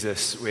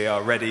Jesus, we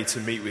are ready to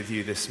meet with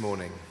you this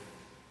morning.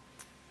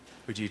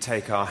 Would you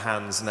take our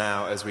hands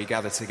now as we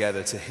gather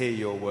together to hear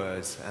your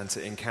words and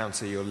to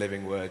encounter your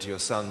living word, your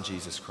Son,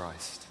 Jesus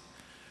Christ.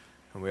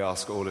 And we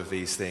ask all of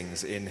these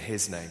things in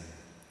his name.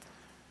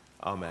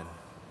 Amen.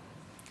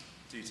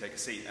 Do take a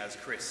seat as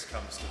Chris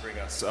comes to bring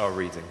us our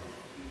reading.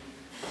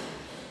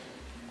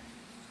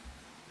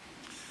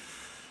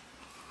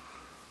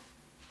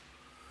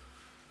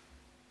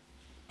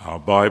 Our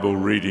Bible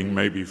reading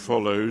may be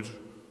followed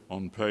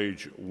on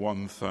page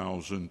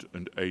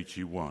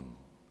 1081,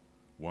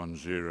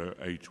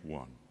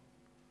 1081.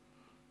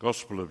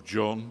 Gospel of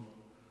John,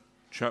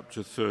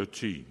 chapter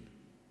 13,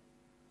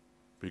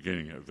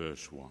 beginning at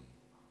verse 1.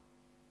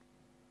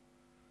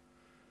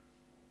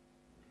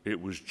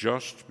 It was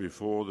just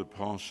before the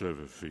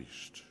Passover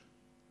feast.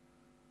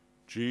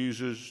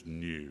 Jesus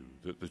knew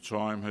that the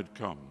time had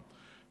come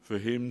for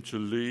him to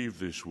leave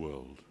this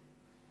world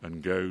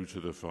and go to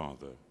the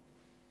Father.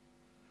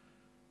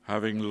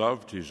 Having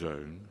loved his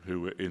own who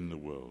were in the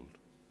world,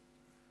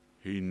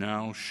 he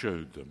now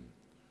showed them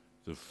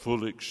the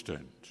full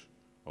extent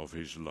of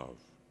his love.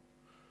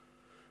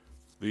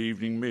 The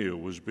evening meal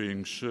was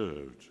being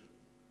served,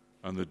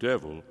 and the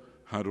devil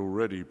had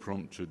already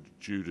prompted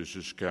Judas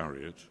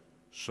Iscariot,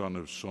 son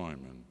of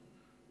Simon,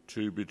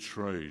 to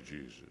betray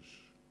Jesus.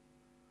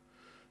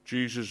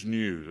 Jesus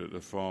knew that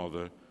the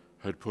Father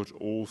had put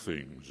all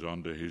things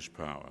under his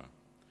power,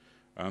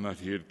 and that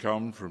he had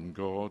come from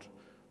God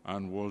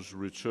and was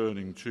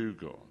returning to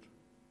God.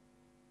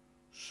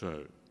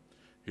 So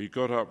he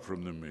got up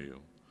from the meal,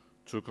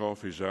 took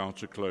off his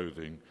outer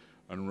clothing,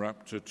 and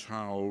wrapped a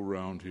towel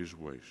round his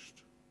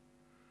waist.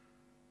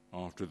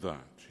 After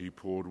that, he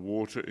poured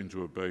water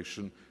into a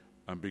basin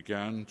and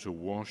began to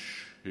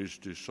wash his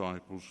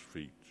disciples'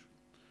 feet,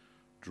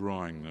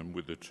 drying them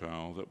with the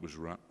towel that was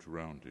wrapped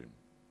round him.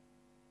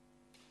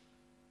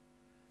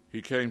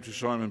 He came to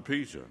Simon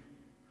Peter,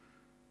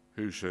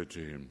 who said to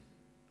him,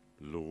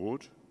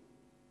 "Lord,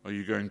 are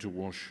you going to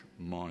wash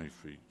my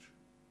feet?"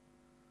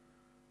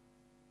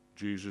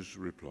 Jesus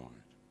replied,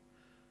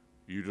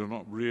 "You do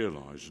not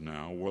realize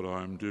now what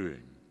I am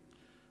doing,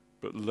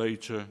 but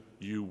later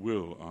you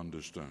will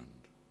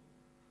understand."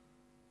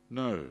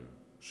 "No,"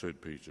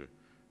 said Peter,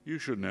 "you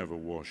should never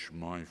wash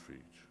my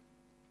feet."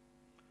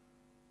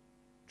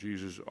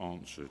 Jesus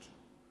answered,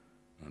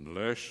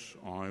 "Unless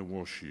I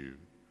wash you,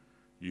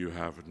 you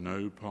have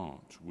no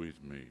part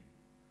with me."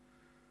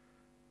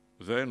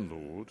 "Then,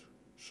 Lord,"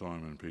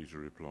 Simon Peter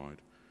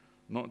replied,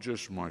 "not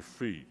just my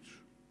feet,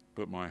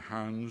 but my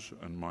hands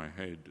and my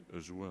head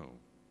as well."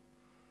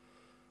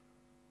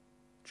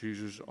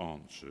 Jesus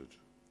answered,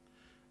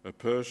 "A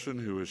person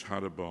who has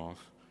had a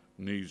bath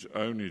needs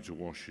only to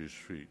wash his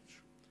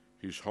feet.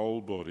 His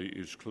whole body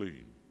is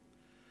clean.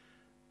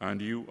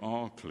 And you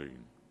are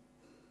clean,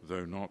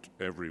 though not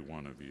every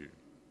one of you."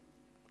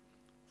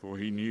 For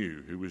he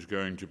knew who was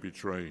going to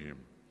betray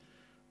him,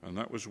 and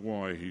that was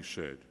why he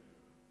said,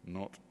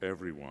 "Not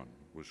everyone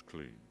was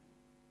clean."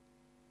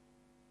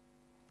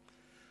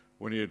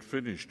 When he had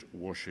finished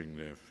washing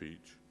their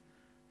feet,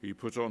 he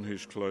put on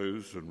his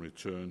clothes and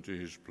returned to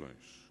his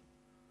place.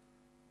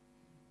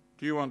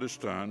 "Do you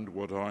understand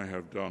what I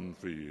have done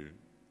for you?"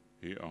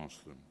 he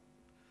asked them.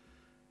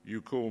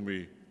 "You call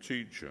me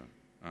teacher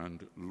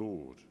and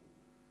Lord,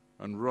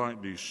 and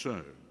rightly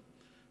so,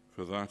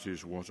 for that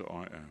is what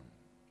I am.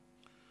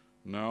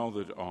 Now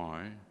that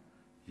I,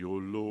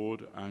 your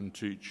Lord and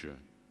teacher,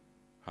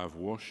 have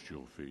washed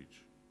your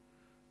feet,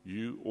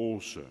 you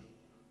also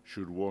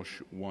should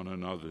wash one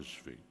another's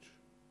feet.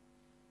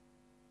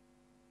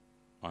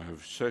 I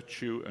have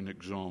set you an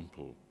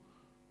example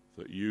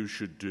that you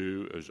should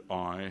do as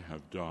I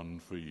have done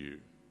for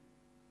you.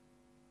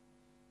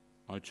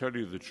 I tell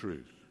you the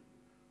truth,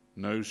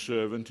 no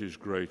servant is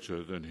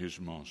greater than his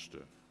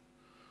master,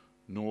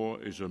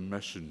 nor is a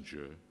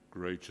messenger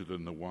greater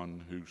than the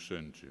one who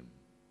sent him.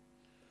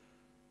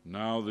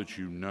 Now that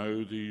you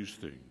know these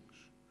things,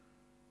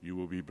 you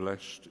will be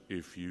blessed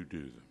if you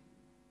do them."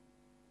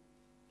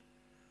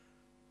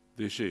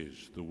 This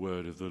is the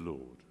word of the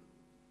Lord.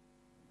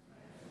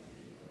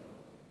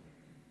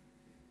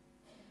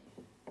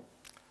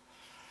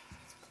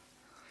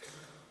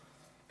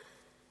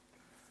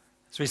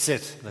 As we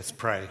sit, let's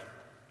pray.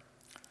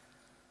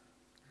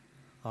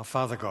 Our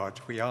Father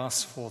God, we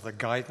ask for the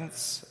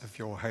guidance of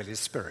your Holy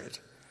Spirit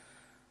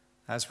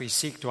as we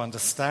seek to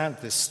understand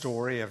this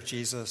story of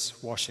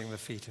Jesus washing the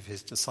feet of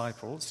his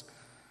disciples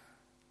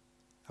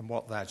and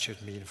what that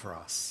should mean for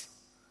us.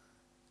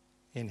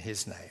 In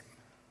his name,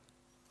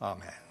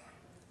 amen.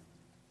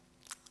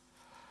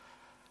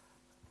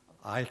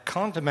 I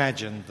can't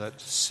imagine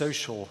that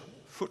social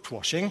foot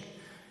washing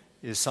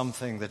is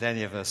something that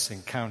any of us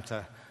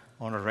encounter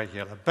on a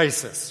regular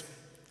basis.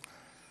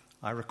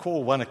 I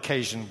recall one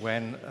occasion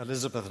when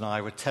Elizabeth and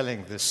I were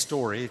telling this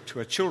story to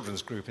a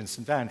children's group in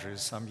St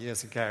Andrews some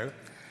years ago,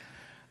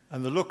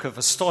 and the look of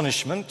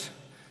astonishment,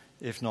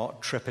 if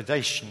not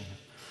trepidation,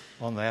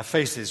 on their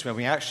faces when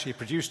we actually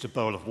produced a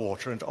bowl of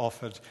water and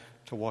offered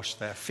to wash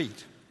their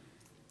feet.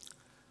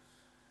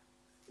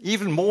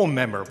 Even more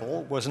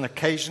memorable was an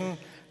occasion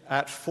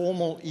at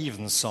formal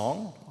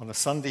evensong on a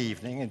Sunday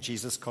evening in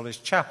Jesus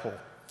College Chapel,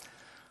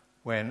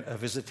 when a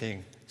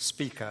visiting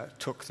speaker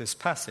took this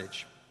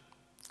passage.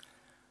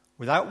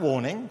 Without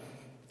warning,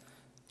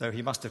 though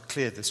he must have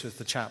cleared this with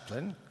the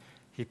chaplain,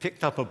 he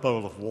picked up a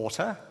bowl of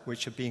water,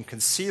 which had been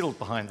concealed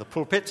behind the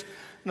pulpit,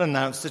 and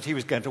announced that he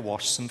was going to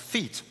wash some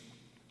feet.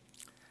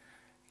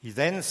 He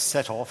then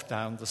set off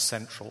down the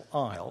central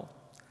aisle,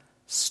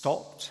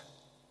 stopped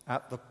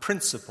at the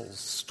principal's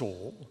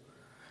stall,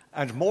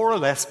 and more or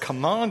less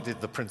commanded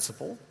the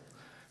principal,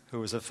 who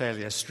was a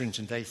fairly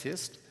stringent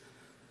atheist,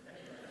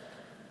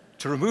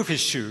 to remove his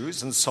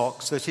shoes and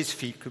socks so that his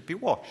feet could be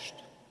washed.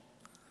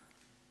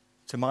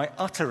 To my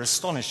utter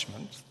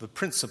astonishment, the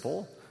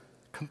principal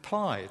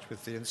complied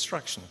with the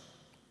instruction.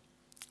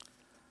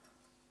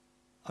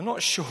 I'm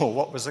not sure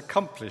what was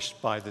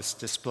accomplished by this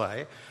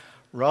display,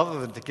 rather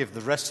than to give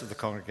the rest of the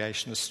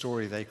congregation a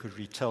story they could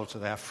retell to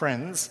their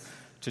friends,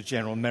 to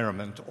general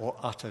merriment or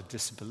utter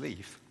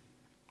disbelief.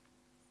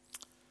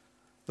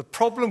 The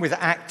problem with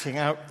acting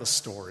out the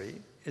story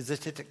is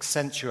that it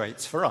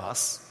accentuates for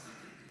us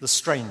the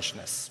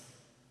strangeness.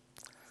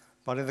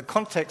 But in the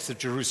context of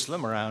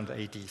Jerusalem around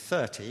AD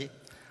 30,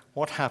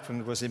 what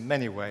happened was in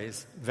many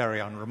ways very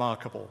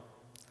unremarkable.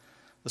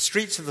 The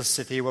streets of the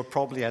city were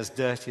probably as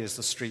dirty as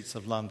the streets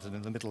of London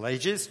in the Middle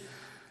Ages,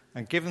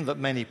 and given that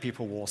many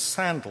people wore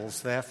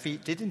sandals, their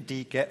feet did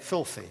indeed get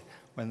filthy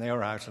when they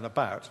were out and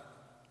about.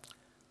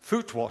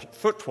 Foot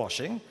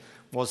washing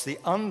was the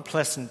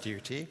unpleasant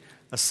duty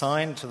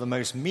assigned to the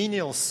most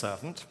menial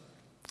servant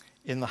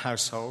in the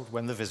household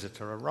when the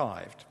visitor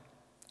arrived.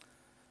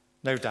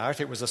 No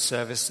doubt it was a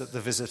service that the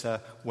visitor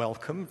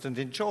welcomed and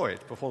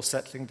enjoyed before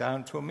settling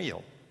down to a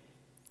meal.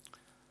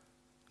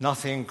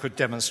 Nothing could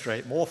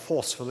demonstrate more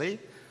forcefully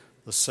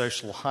the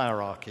social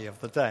hierarchy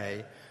of the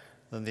day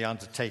than the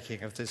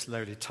undertaking of this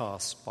lowly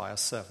task by a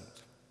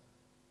servant.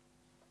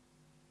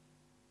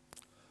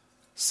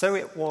 So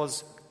it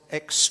was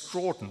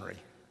extraordinary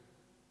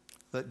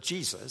that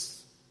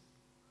Jesus,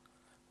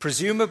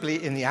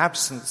 presumably in the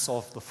absence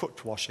of the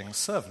foot-washing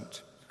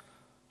servant,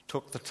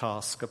 took the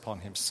task upon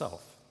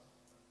himself.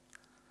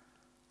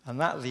 And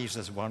that leaves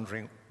us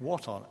wondering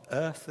what on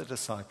earth the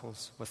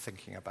disciples were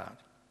thinking about.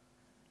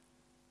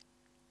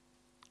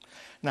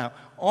 Now,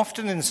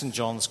 often in St.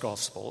 John's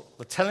Gospel,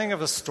 the telling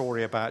of a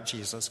story about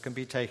Jesus can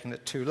be taken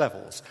at two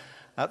levels.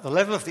 At the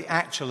level of the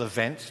actual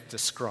event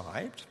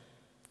described,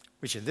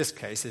 which in this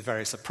case is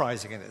very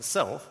surprising in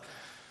itself,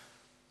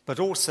 but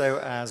also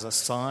as a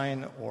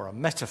sign or a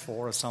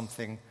metaphor of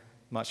something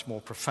much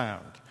more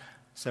profound.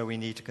 So we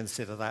need to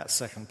consider that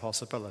second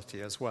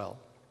possibility as well.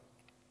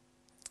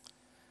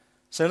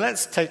 So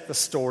let's take the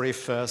story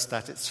first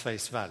at its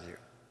face value.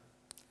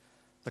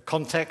 The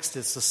context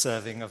is the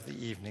serving of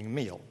the evening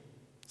meal.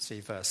 See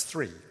verse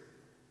 3.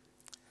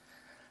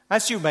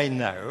 As you may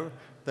know,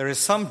 there is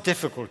some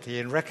difficulty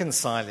in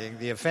reconciling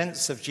the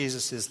events of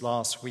Jesus'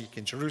 last week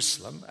in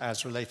Jerusalem,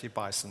 as related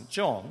by St.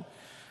 John,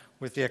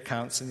 with the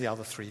accounts in the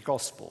other three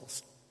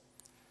Gospels.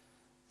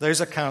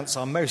 Those accounts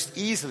are most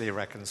easily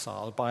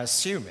reconciled by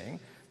assuming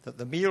that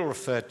the meal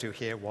referred to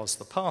here was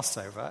the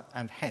Passover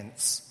and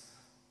hence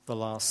the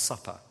Last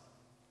Supper.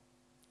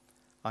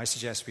 I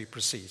suggest we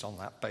proceed on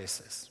that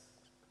basis.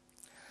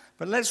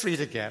 But let's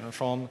read again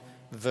from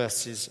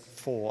verses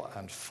 4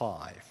 and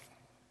 5.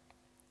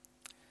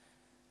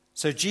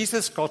 So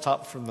Jesus got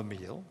up from the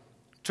meal,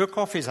 took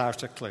off his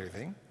outer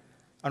clothing,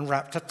 and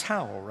wrapped a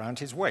towel round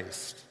his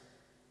waist.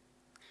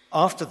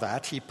 After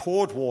that, he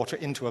poured water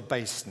into a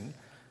basin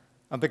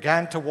and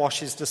began to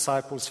wash his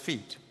disciples'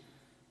 feet,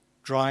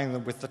 drying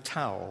them with the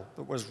towel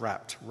that was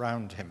wrapped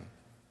round him.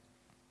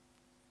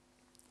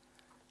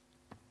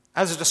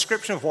 As a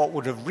description of what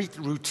would have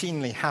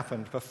routinely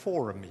happened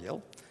before a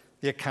meal,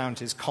 the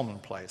account is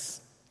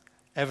commonplace.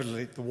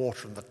 Evidently, the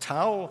water and the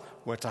towel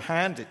were to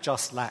hand, it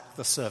just lacked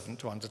the servant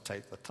to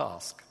undertake the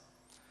task.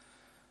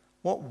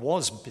 What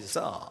was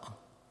bizarre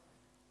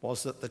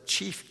was that the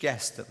chief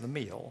guest at the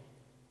meal,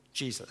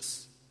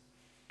 Jesus,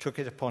 took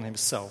it upon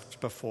himself to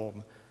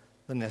perform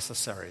the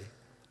necessary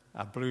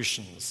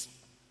ablutions.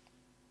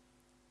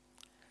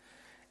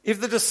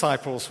 If the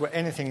disciples were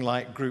anything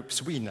like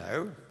groups we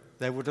know,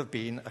 there would have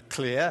been a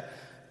clear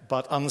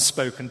but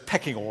unspoken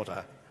pecking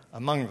order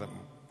among them.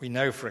 We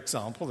know, for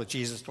example, that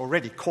Jesus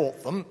already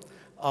caught them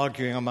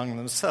arguing among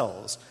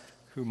themselves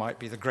who might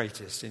be the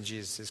greatest in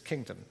Jesus'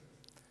 kingdom.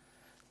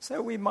 So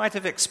we might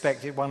have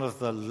expected one of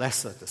the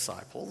lesser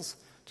disciples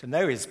to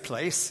know his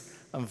place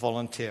and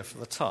volunteer for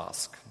the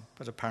task,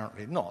 but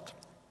apparently not.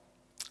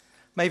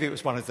 Maybe it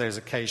was one of those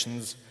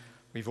occasions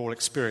we've all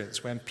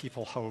experienced when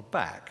people hold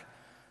back,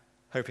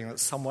 hoping that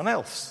someone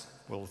else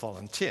will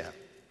volunteer.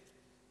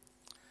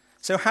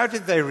 So how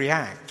did they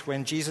react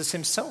when Jesus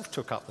himself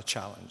took up the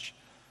challenge,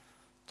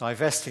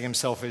 divesting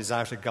himself of his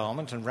outer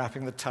garment and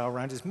wrapping the towel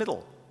around his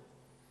middle?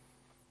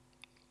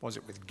 Was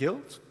it with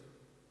guilt?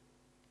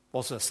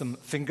 Was there some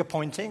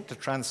finger-pointing to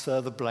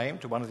transfer the blame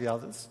to one of the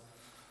others?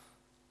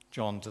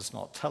 John does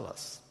not tell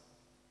us.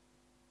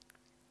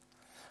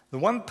 The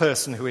one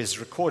person who is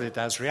recorded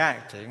as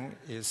reacting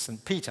is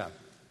St. Peter.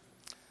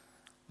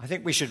 I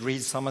think we should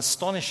read some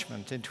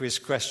astonishment into his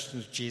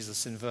question to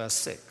Jesus in verse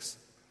 6.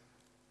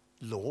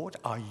 Lord,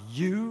 are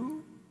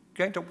you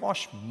going to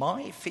wash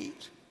my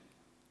feet?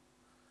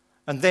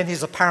 And then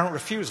his apparent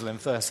refusal in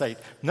verse 8.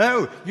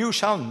 No, you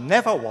shall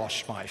never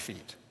wash my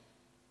feet.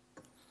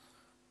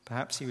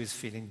 Perhaps he was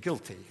feeling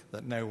guilty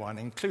that no one,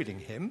 including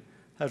him,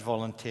 had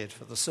volunteered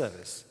for the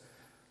service.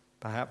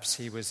 Perhaps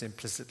he was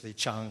implicitly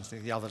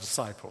challenging the other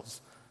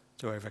disciples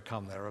to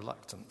overcome their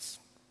reluctance.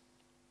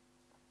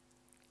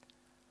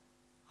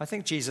 I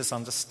think Jesus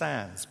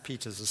understands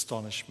Peter's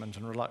astonishment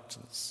and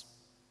reluctance.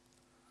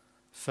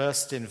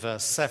 First, in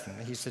verse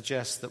 7, he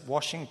suggests that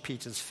washing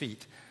Peter's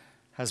feet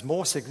has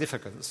more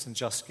significance than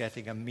just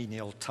getting a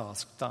menial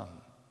task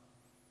done.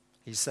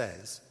 He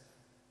says,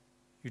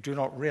 "You do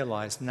not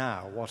realize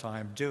now what I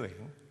am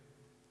doing,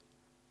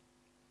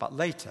 but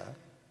later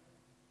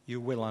you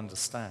will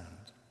understand."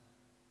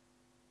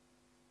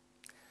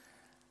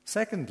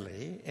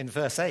 Secondly, in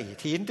verse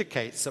 8, he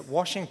indicates that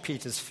washing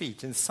Peter's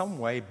feet in some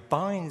way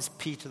binds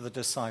Peter the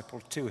disciple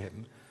to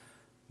him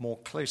more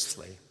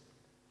closely.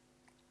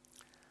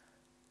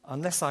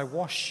 Unless I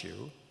wash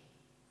you,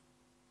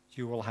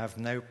 you will have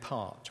no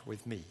part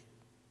with me.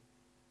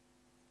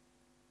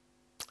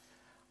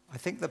 I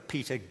think that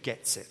Peter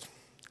gets it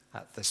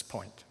at this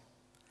point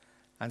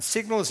and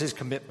signals his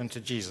commitment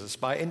to Jesus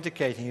by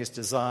indicating his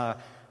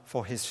desire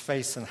for his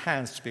face and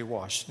hands to be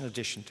washed in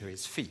addition to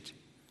his feet.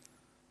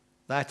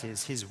 That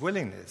is, his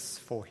willingness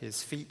for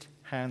his feet,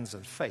 hands,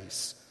 and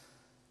face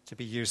to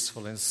be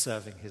useful in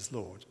serving his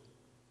Lord.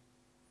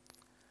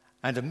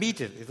 And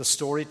immediately the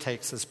story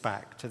takes us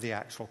back to the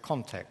actual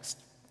context.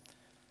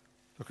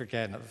 Look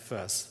again at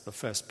the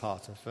first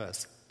part of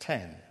verse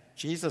 10.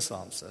 Jesus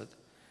answered,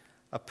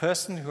 "A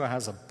person who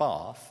has a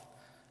bath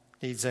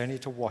needs only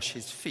to wash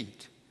his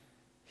feet.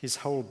 His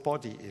whole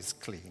body is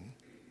clean,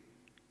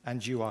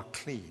 and you are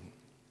clean."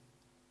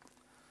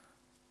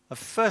 At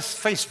first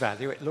face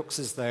value, it looks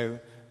as though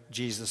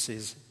Jesus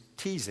is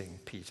teasing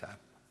Peter,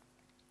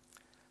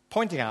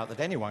 pointing out that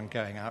anyone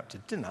going out to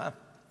dinner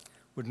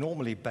would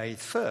normally bathe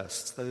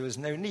first, though there was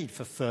no need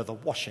for further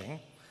washing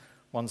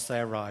once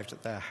they arrived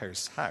at their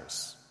host's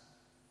house.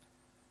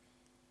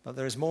 But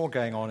there is more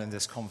going on in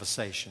this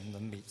conversation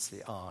than meets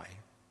the eye.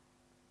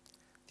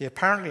 The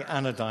apparently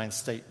anodyne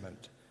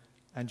statement,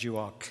 "and you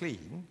are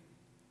clean,"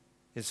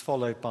 is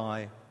followed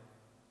by,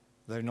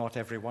 "though not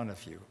every one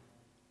of you."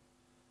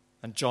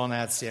 And John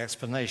adds the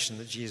explanation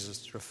that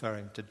Jesus is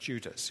referring to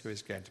Judas, who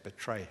is going to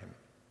betray him.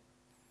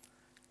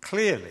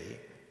 Clearly,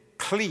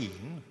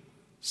 clean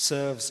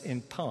serves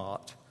in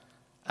part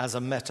as a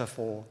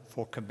metaphor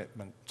for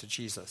commitment to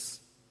Jesus.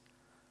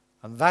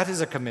 And that is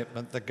a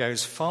commitment that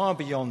goes far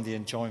beyond the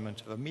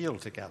enjoyment of a meal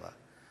together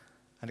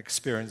and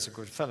experience of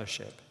good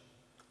fellowship.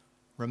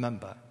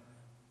 Remember,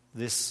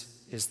 this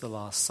is the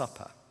Last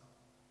Supper,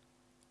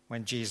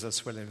 when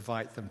Jesus will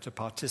invite them to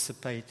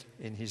participate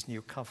in his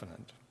new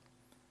covenant,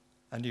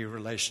 a new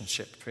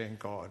relationship between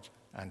God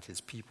and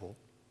his people.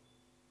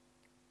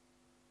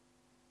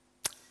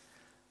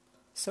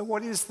 So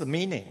what is the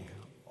meaning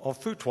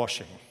of foot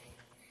washing?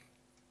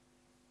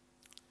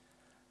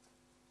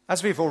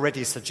 As we've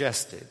already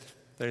suggested,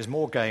 there is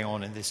more going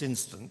on in this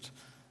incident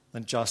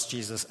than just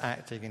Jesus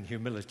acting in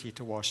humility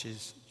to wash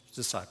his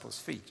disciples'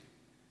 feet.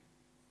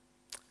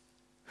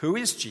 Who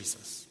is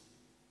Jesus?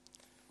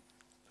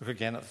 Look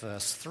again at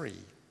verse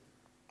 3.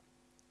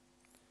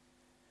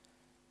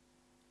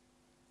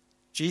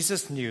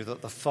 Jesus knew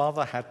that the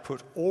Father had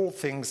put all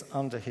things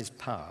under his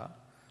power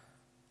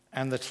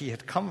and that he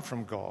had come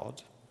from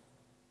God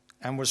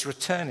and was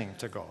returning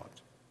to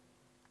God.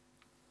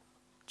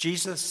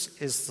 Jesus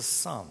is the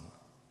Son.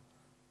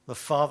 The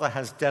Father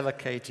has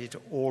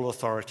delegated all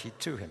authority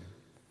to him.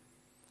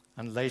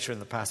 And later in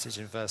the passage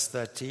in verse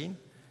 13,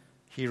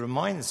 he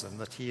reminds them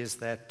that he is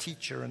their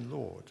teacher and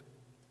Lord.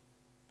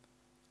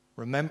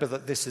 Remember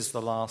that this is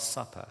the Last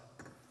Supper,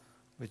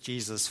 with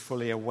Jesus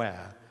fully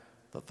aware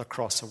that the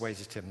cross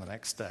awaited him the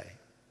next day.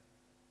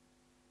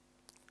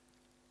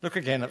 Look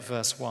again at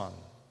verse 1.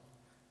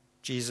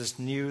 Jesus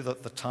knew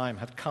that the time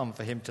had come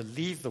for him to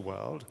leave the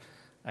world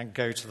and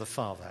go to the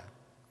Father.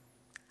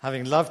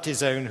 Having loved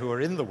his own who were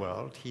in the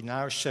world, he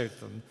now showed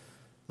them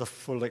the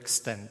full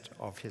extent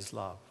of his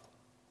love.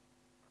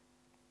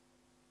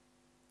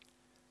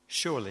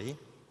 Surely,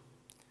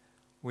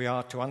 we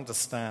are to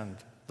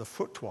understand the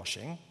foot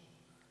washing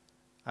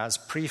as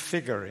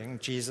prefiguring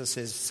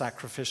Jesus'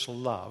 sacrificial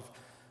love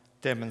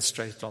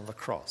demonstrated on the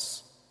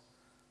cross,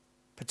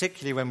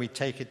 particularly when we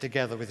take it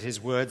together with his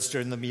words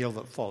during the meal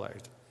that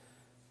followed.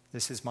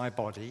 "This is my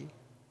body,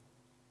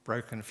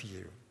 broken for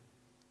you.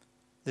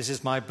 This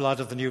is my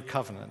blood of the new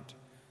covenant,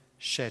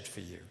 shed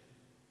for you."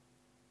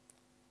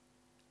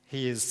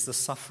 He is the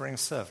suffering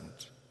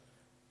servant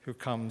who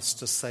comes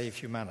to save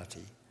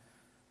humanity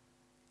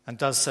and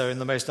does so in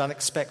the most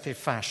unexpected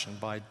fashion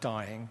by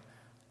dying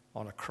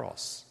on a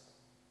cross.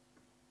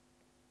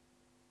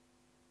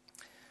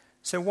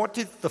 So what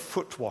did the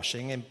foot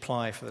washing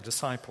imply for the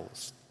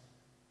disciples?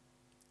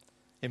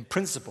 In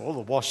principle, the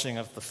washing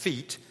of the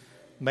feet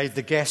made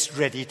the guest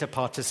ready to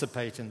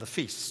participate in the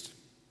feast.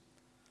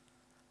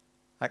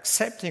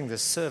 Accepting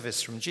this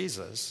service from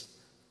Jesus,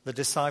 the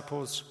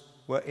disciples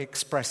were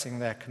expressing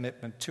their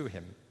commitment to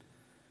him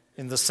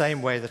in the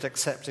same way that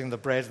accepting the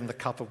bread and the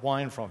cup of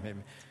wine from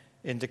him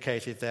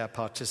indicated their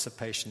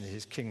participation in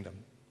his kingdom.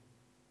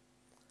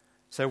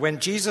 So when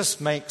Jesus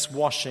makes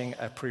washing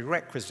a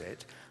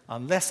prerequisite,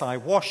 unless I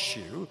wash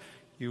you,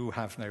 you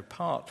have no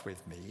part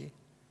with me,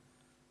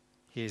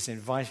 he is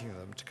inviting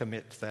them to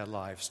commit their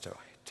lives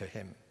to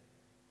him.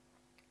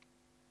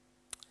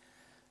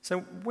 So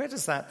where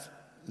does that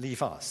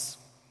leave us?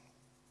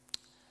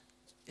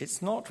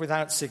 It's not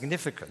without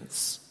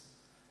significance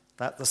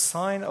that the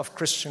sign of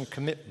Christian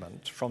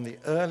commitment from the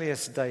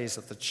earliest days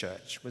of the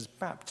church was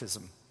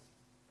baptism.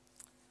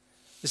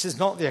 This is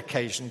not the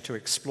occasion to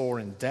explore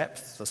in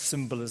depth the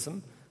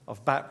symbolism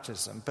of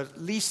baptism, but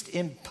at least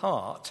in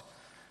part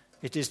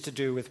it is to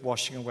do with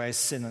washing away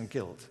sin and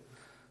guilt,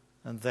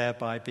 and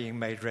thereby being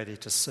made ready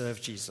to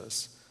serve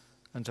Jesus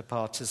and to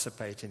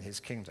participate in his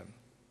kingdom.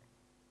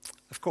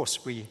 Of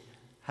course, we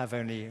have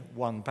only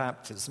one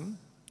baptism.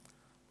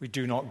 We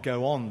do not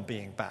go on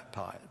being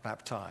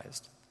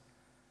baptized.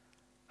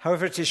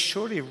 However, it is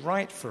surely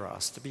right for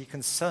us to be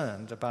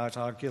concerned about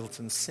our guilt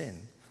and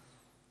sin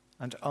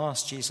and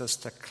ask Jesus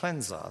to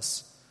cleanse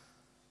us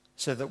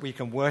so that we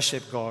can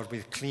worship God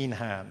with clean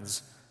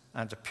hands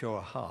and a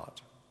pure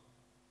heart.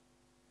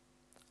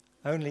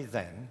 Only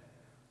then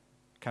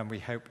can we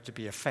hope to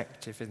be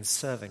effective in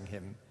serving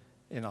him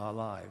in our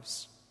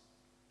lives.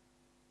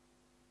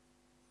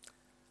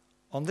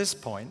 On this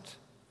point,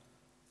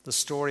 the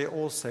story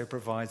also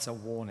provides a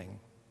warning.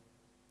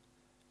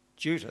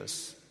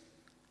 Judas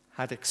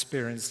had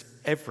experienced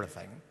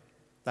everything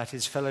that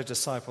his fellow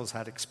disciples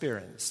had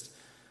experienced,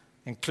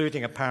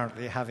 including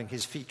apparently having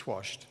his feet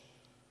washed.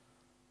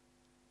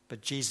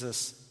 But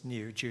Jesus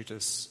knew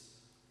Judas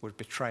would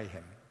betray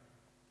him.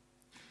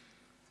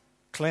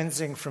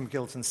 Cleansing from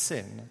guilt and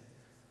sin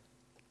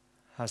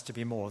has to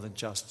be more than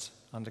just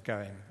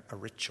undergoing a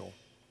ritual.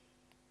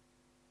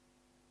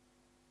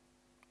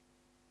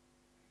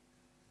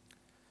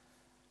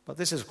 But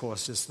this, of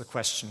course, is the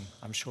question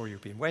I'm sure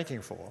you've been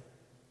waiting for.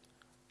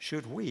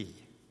 Should we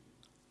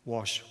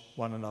wash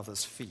one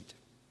another's feet?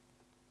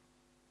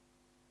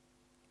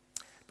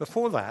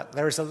 Before that,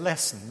 there is a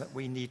lesson that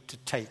we need to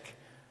take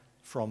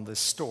from this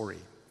story.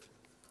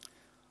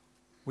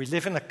 We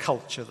live in a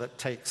culture that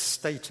takes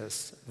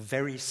status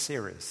very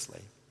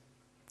seriously.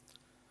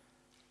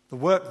 The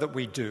work that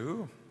we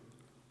do,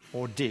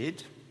 or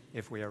did,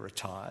 if we are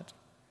retired,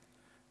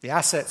 the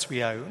assets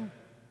we own,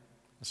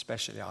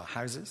 especially our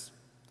houses,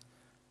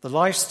 the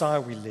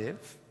lifestyle we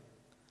live,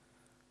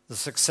 the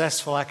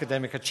successful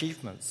academic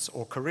achievements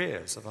or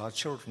careers of our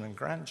children and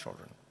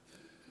grandchildren,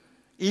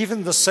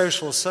 even the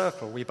social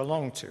circle we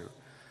belong to,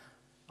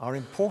 are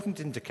important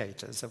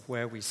indicators of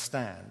where we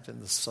stand in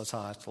the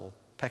societal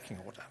pecking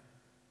order.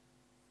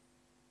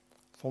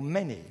 For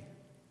many,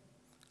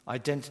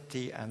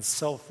 identity and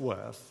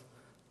self-worth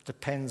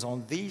depends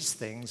on these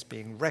things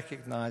being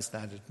recognized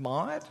and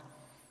admired,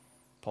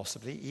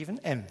 possibly even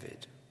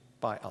envied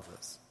by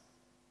others.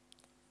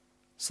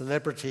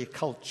 Celebrity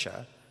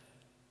culture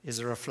is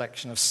a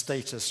reflection of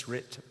status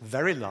writ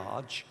very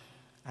large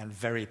and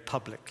very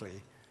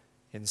publicly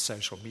in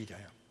social media.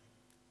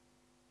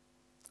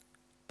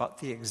 But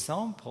the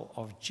example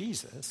of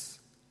Jesus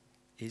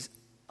is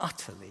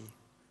utterly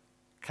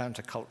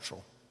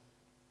countercultural.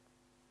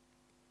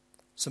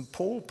 St.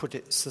 Paul put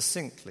it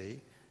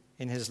succinctly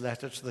in his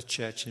letter to the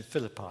church in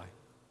Philippi,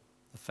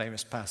 the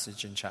famous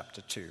passage in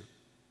chapter 2.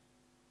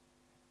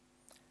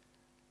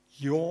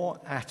 Your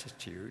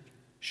attitude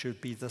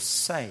should be the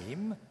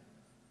same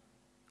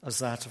as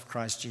that of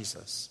Christ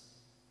Jesus,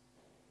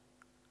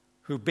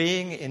 who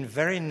being in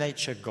very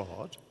nature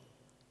God,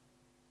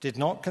 did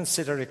not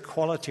consider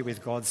equality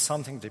with God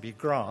something to be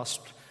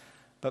grasped,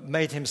 but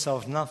made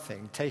himself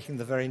nothing, taking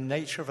the very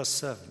nature of a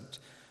servant,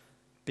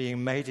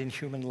 being made in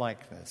human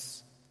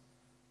likeness.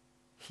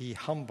 He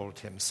humbled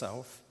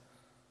himself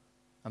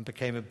and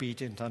became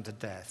obedient unto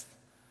death,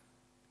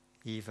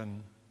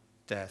 even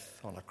death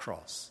on a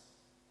cross.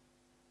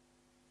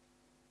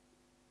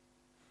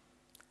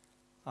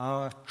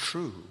 Our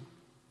true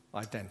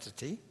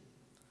identity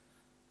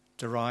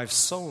derives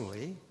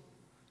solely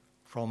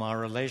from our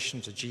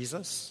relation to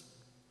Jesus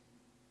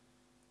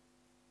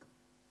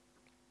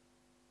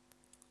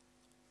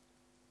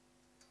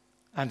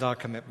and our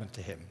commitment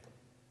to him.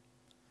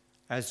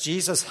 As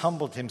Jesus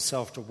humbled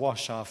himself to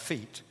wash our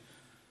feet,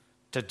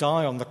 to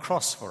die on the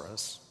cross for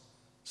us,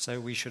 so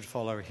we should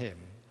follow him,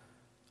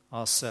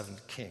 our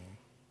servant king.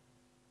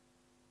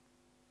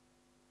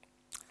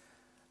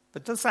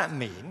 But does that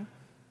mean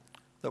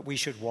that we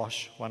should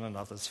wash one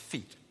another's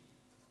feet?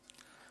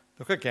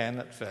 Look again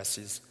at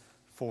verses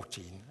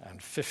 14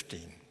 and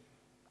 15.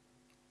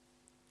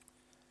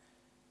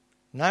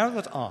 Now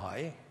that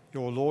I,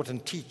 your Lord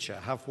and teacher,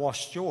 have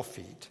washed your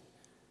feet,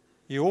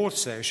 you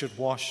also should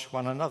wash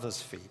one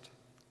another's feet.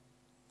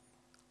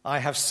 I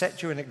have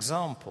set you an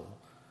example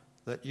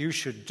that you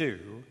should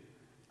do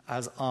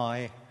as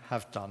I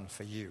have done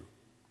for you.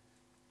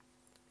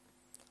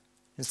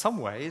 In some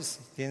ways,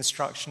 the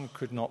instruction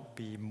could not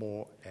be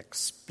more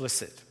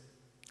explicit.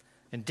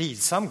 Indeed,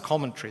 some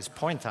commentaries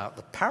point out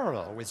the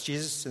parallel with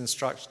Jesus'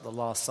 instruction at the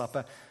Last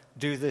Supper,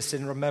 do this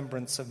in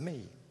remembrance of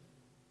me.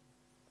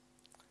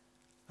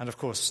 And of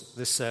course,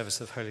 this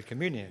service of Holy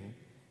Communion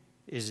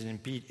is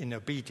in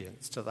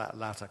obedience to that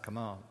latter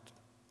command.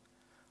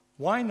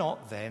 Why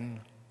not then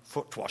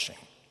foot washing?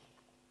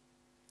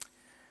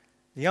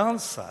 The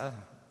answer,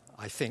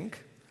 I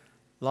think,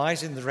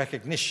 lies in the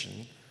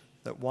recognition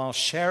that while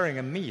sharing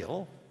a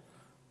meal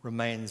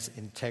remains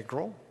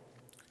integral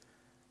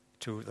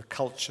to the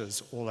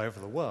cultures all over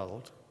the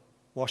world,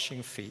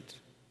 washing feet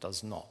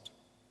does not.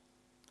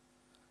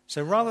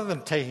 So rather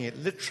than taking it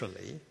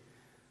literally,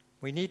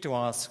 we need to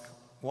ask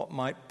what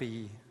might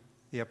be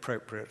the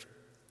appropriate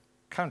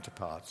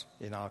counterpart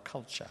in our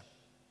culture.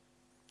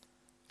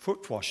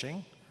 Foot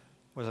washing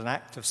was an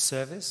act of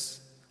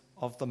service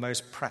of the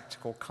most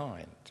practical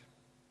kind.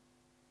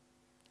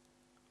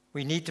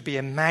 We need to be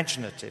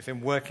imaginative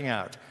in working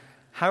out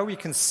how we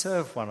can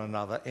serve one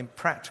another in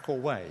practical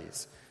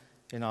ways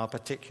in our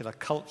particular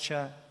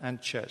culture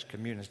and church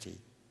community.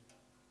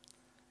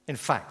 In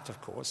fact,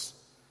 of course,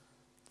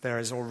 there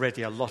is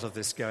already a lot of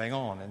this going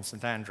on in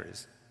St.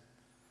 Andrews.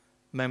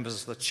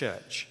 Members of the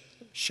church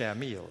share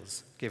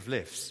meals, give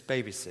lifts,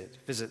 babysit,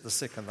 visit the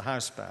sick and the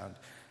housebound,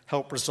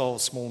 help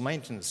resolve small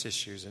maintenance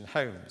issues in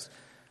homes,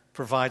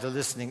 provide a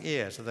listening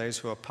ear to those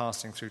who are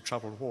passing through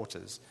troubled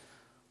waters,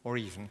 or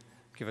even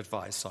give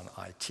advice on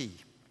IT.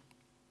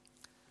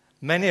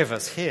 Many of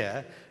us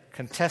here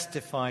can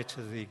testify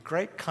to the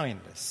great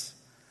kindness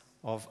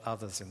of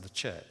others in the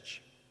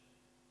church.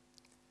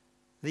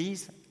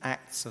 These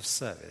acts of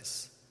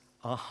service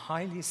are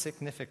highly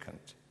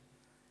significant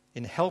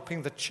in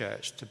helping the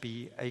church to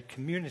be a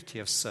community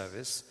of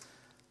service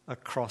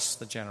across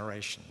the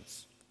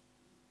generations.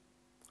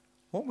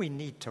 What we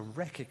need to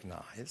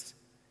recognize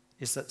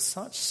is that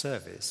such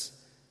service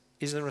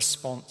is a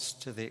response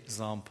to the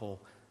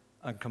example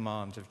and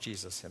command of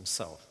Jesus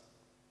himself.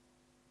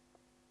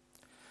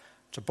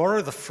 To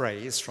borrow the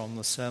phrase from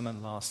the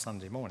sermon last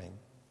Sunday morning,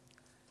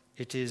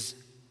 it is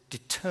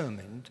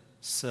determined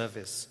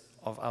service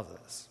of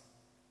others.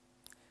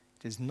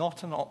 It is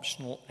not an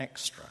optional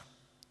extra.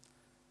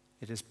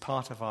 It is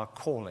part of our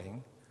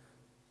calling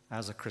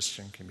as a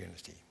Christian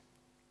community.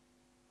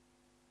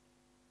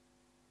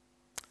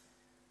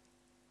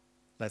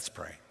 Let's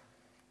pray.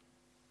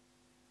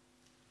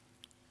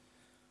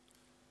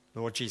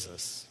 Lord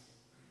Jesus,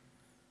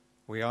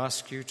 we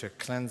ask you to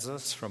cleanse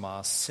us from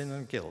our sin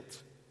and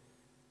guilt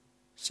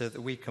so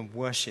that we can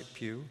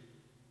worship you,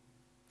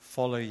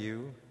 follow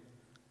you,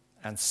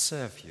 and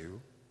serve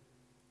you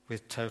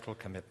with total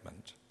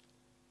commitment.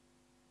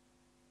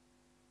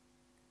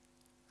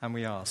 And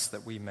we ask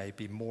that we may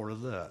be more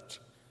alert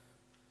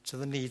to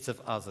the needs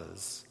of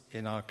others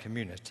in our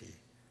community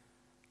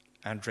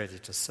and ready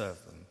to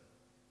serve them.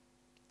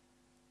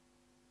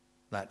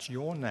 That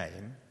your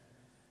name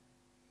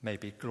may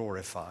be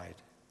glorified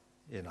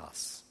in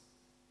us.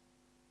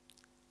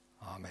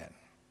 Amen.